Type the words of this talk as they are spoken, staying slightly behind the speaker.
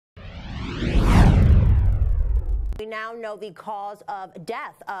now know the cause of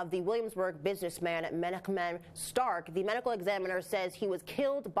death of the Williamsburg businessman Menachem Stark. The medical examiner says he was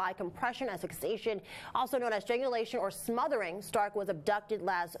killed by compression asphyxiation, also known as strangulation or smothering. Stark was abducted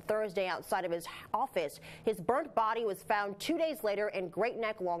last Thursday outside of his office. His burnt body was found 2 days later in Great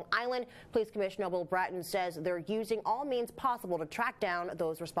Neck, Long Island. Police Commissioner Bill Bratton says they're using all means possible to track down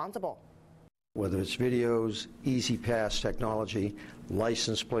those responsible. Whether it's videos, easy pass technology,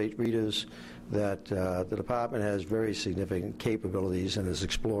 license plate readers, that the department has very significant capabilities and is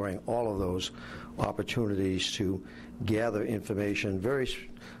exploring all of those opportunities to gather information very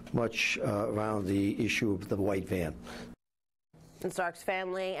much around the issue of the white van. And Stark's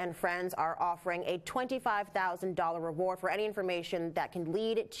family and friends are offering a $25,000 reward for any information that can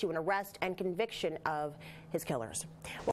lead to an arrest and conviction of his killers.